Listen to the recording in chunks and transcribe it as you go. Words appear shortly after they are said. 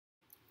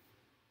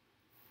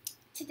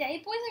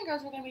Today, boys and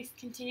girls, we're going to be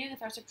continuing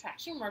with our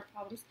subtraction word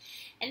problems.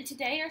 And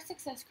today, our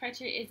success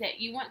criteria is that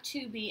you want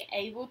to be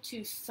able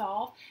to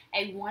solve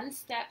a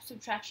one-step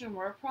subtraction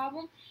word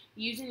problem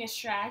using a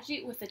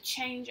strategy with a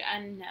change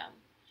unknown.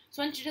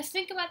 So I want you to just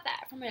think about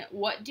that for a minute.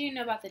 What do you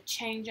know about the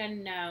change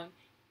unknown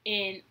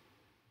in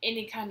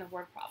any kind of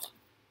word problem?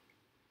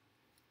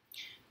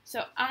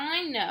 So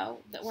I know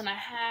that when I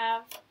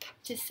have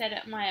to set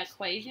up my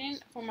equation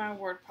for my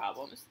word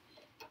problems,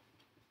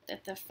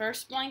 that the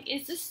first blank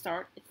is the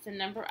start, it's the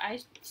number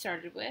I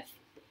started with.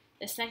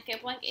 The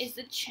second blank is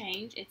the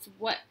change, it's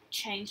what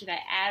change did I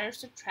add or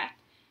subtract.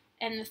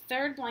 And the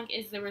third blank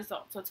is the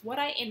result, so it's what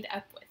I end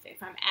up with.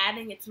 If I'm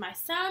adding, it's my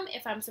sum.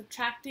 If I'm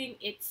subtracting,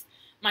 it's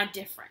my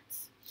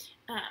difference.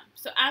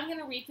 So I'm going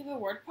to read through the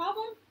word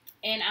problem,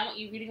 and I want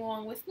you reading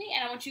along with me,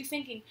 and I want you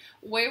thinking,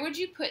 where would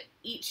you put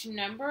each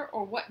number,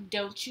 or what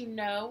don't you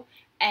know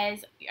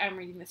as I'm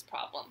reading this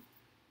problem?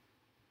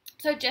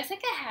 So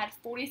Jessica had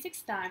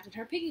 46 dimes in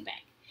her piggy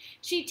bank.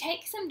 She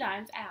takes some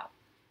dimes out.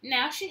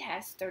 Now she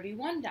has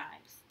 31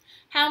 dimes.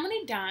 How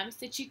many dimes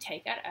did she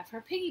take out of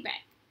her piggy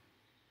bank?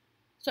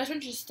 So I just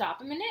want you to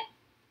stop a minute.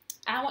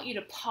 I want you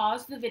to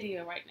pause the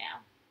video right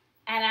now.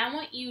 And I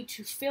want you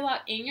to fill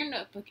out in your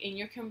notebook, in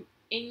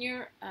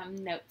your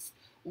notes,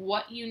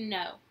 what you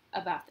know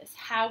about this.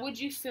 How would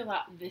you fill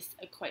out this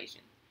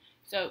equation?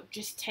 So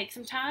just take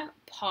some time,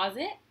 pause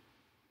it,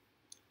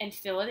 and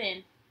fill it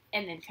in,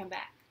 and then come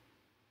back.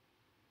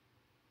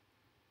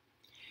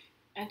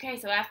 Okay,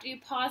 so after you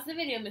pause the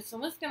video, Miss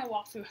Wilma's going to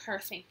walk through her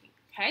thinking,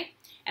 okay?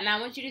 And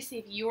I want you to see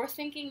if your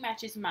thinking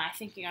matches my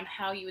thinking on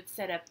how you would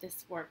set up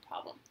this word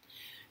problem.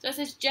 So it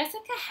says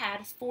Jessica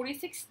had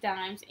 46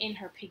 dimes in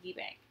her piggy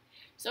bank.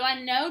 So I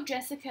know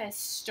Jessica is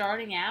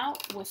starting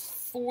out with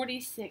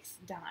 46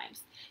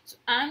 dimes. So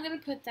I'm going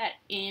to put that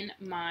in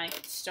my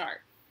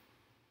start.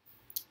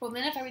 Well,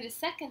 then if I read the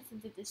second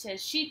sentence, it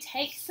says she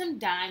takes some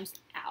dimes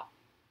out.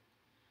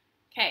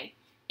 Okay.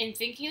 In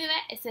thinking of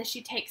that, it says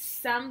she takes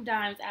some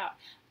dimes out.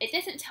 It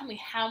doesn't tell me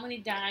how many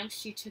dimes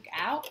she took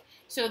out.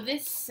 So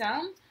this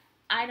sum,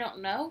 I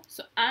don't know.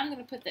 So I'm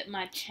going to put that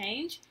my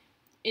change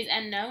is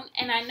unknown.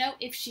 And I know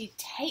if she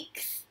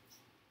takes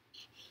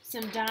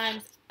some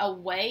dimes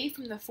away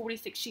from the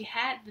 46 she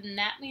had, then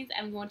that means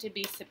I'm going to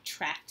be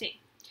subtracting.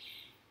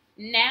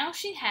 Now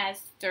she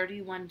has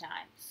 31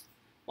 dimes.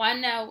 Well, I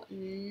know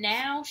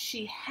now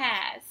she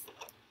has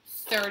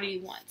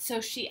 31.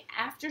 So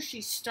after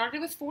she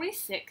started with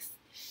 46,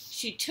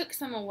 she took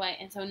some away,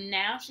 and so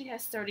now she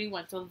has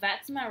 31. So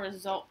that's my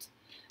result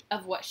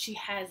of what she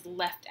has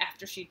left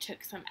after she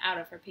took some out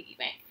of her piggy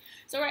bank.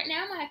 So right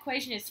now my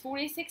equation is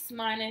 46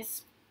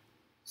 minus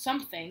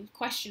something,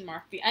 question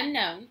mark, the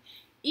unknown,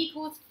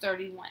 equals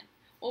 31.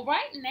 Well,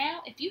 right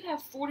now, if you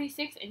have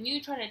 46 and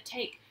you try to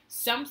take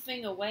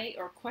something away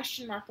or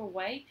question mark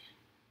away,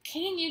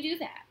 can you do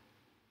that?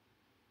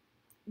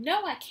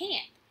 No, I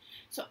can't.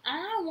 So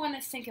I want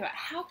to think about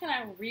how can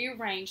I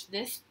rearrange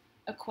this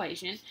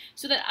equation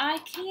so that I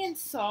can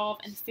solve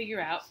and figure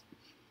out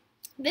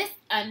this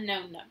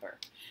unknown number.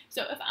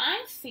 So if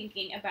I'm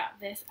thinking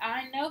about this,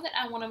 I know that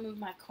I want to move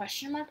my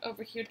question mark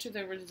over here to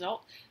the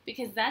result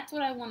because that's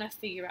what I want to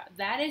figure out.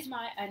 That is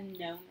my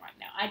unknown right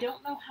now. I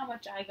don't know how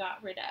much I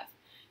got rid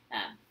of.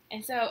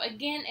 And so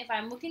again, if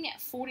I'm looking at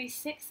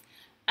 46,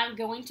 I'm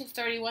going to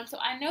 31. So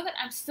I know that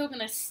I'm still going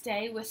to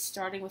stay with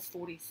starting with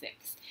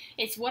 46.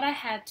 It's what I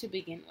had to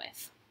begin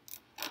with.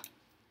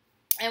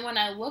 And when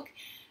I look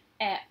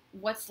at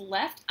what's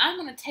left, I'm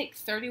going to take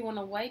 31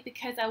 away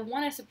because I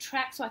want to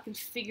subtract so I can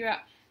figure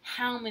out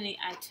how many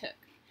I took.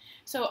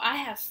 So I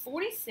have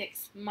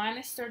 46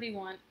 minus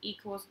 31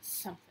 equals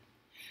something.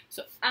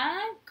 So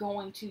I'm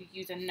going to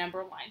use a number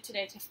line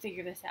today to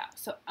figure this out.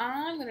 So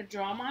I'm going to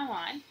draw my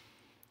line.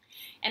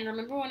 And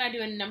remember, when I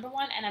do a number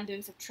line and I'm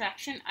doing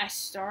subtraction, I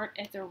start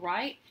at the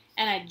right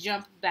and I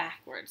jump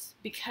backwards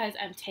because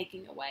I'm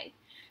taking away.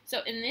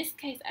 So in this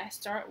case, I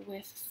start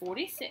with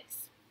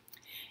 46.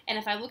 And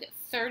if I look at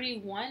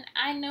 31,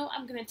 I know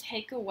I'm going to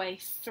take away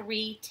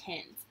 3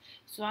 tens.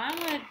 So I'm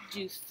going to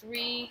do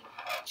 3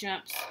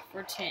 jumps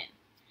for 10.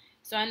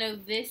 So I know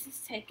this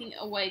is taking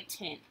away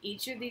 10.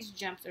 Each of these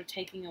jumps are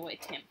taking away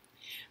 10.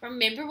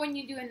 Remember, when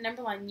you do a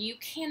number line, you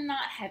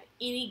cannot have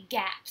any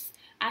gaps.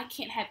 I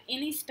can't have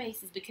any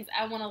spaces because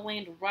I want to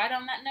land right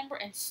on that number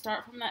and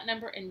start from that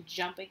number and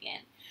jump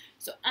again.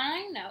 So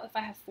I know if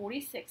I have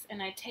 46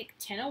 and I take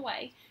 10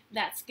 away,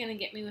 that's going to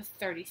get me with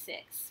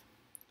 36.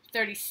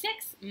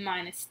 36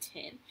 minus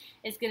 10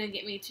 is going to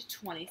get me to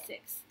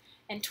 26.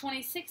 And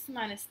 26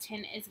 minus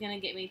 10 is going to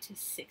get me to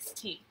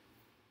 16.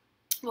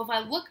 Well, if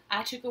I look,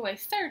 I took away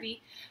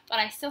 30, but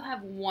I still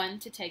have 1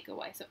 to take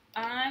away. So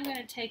I'm going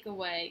to take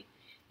away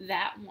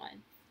that 1.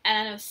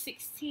 And I know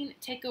 16,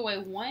 take away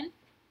 1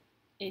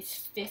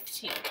 is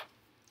 15.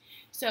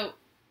 So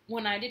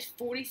when I did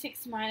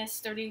 46 minus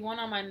 31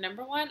 on my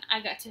number line, I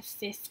got to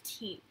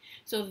 15.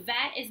 So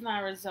that is my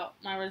result.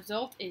 My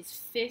result is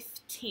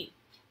 15.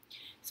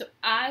 So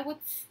I would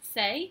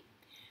say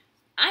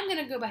I'm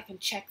going to go back and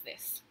check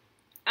this.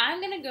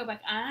 I'm going to go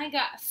back. I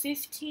got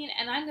 15,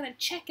 and I'm going to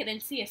check it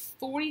and see if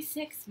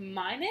 46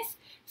 minus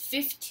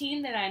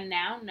 15 that I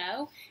now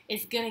know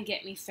is going to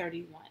get me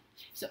 31.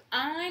 So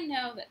I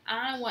know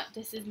that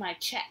this is my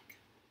check.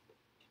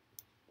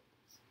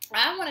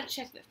 I want to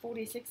check that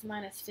 46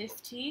 minus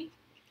 15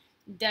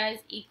 does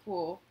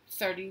equal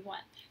 31.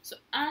 So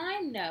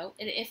I know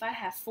that if I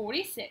have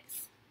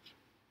 46,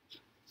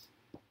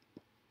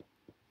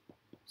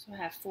 so I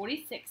have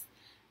 46,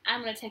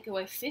 I'm going to take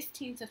away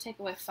 15, so take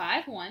away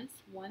 5 ones.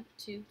 1,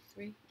 2,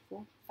 3,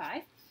 4,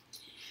 5.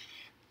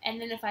 And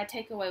then if I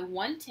take away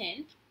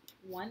 110,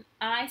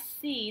 I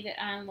see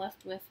that I'm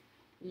left with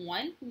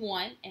 1,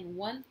 1, and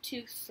 1,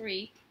 2,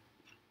 3,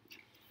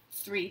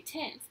 3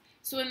 tens.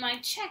 So in my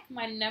check,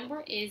 my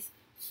number is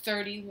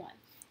 31.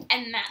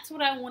 And that's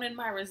what I wanted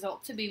my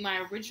result to be.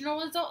 My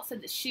original result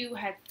said that she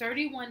had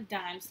 31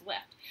 dimes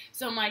left.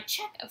 So my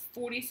check of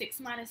 46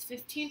 minus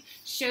 15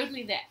 showed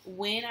me that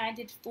when I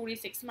did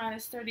 46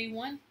 minus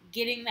 31,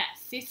 getting that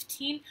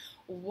 15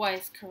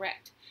 was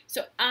correct.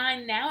 So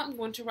now I'm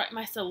going to write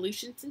my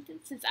solution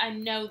sentence since I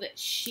know that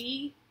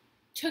she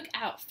took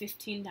out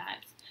 15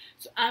 dimes.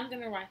 So I'm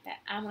going to write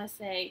that. I'm going to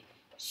say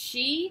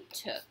she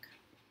took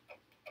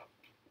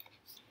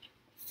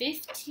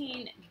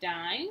 15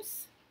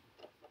 dimes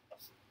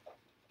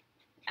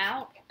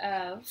out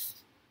of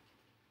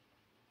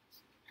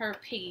her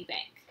piggy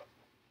bank.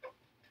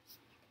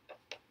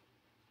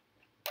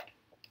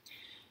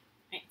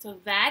 Right, so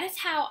that is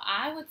how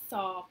I would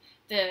solve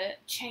the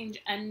change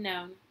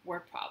unknown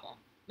word problem.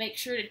 Make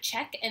sure to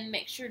check and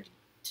make sure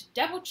to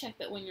double check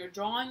that when you're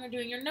drawing or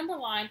doing your number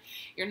line,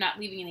 you're not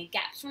leaving any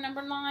gaps from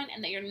number line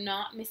and that you're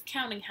not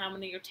miscounting how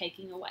many you're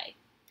taking away.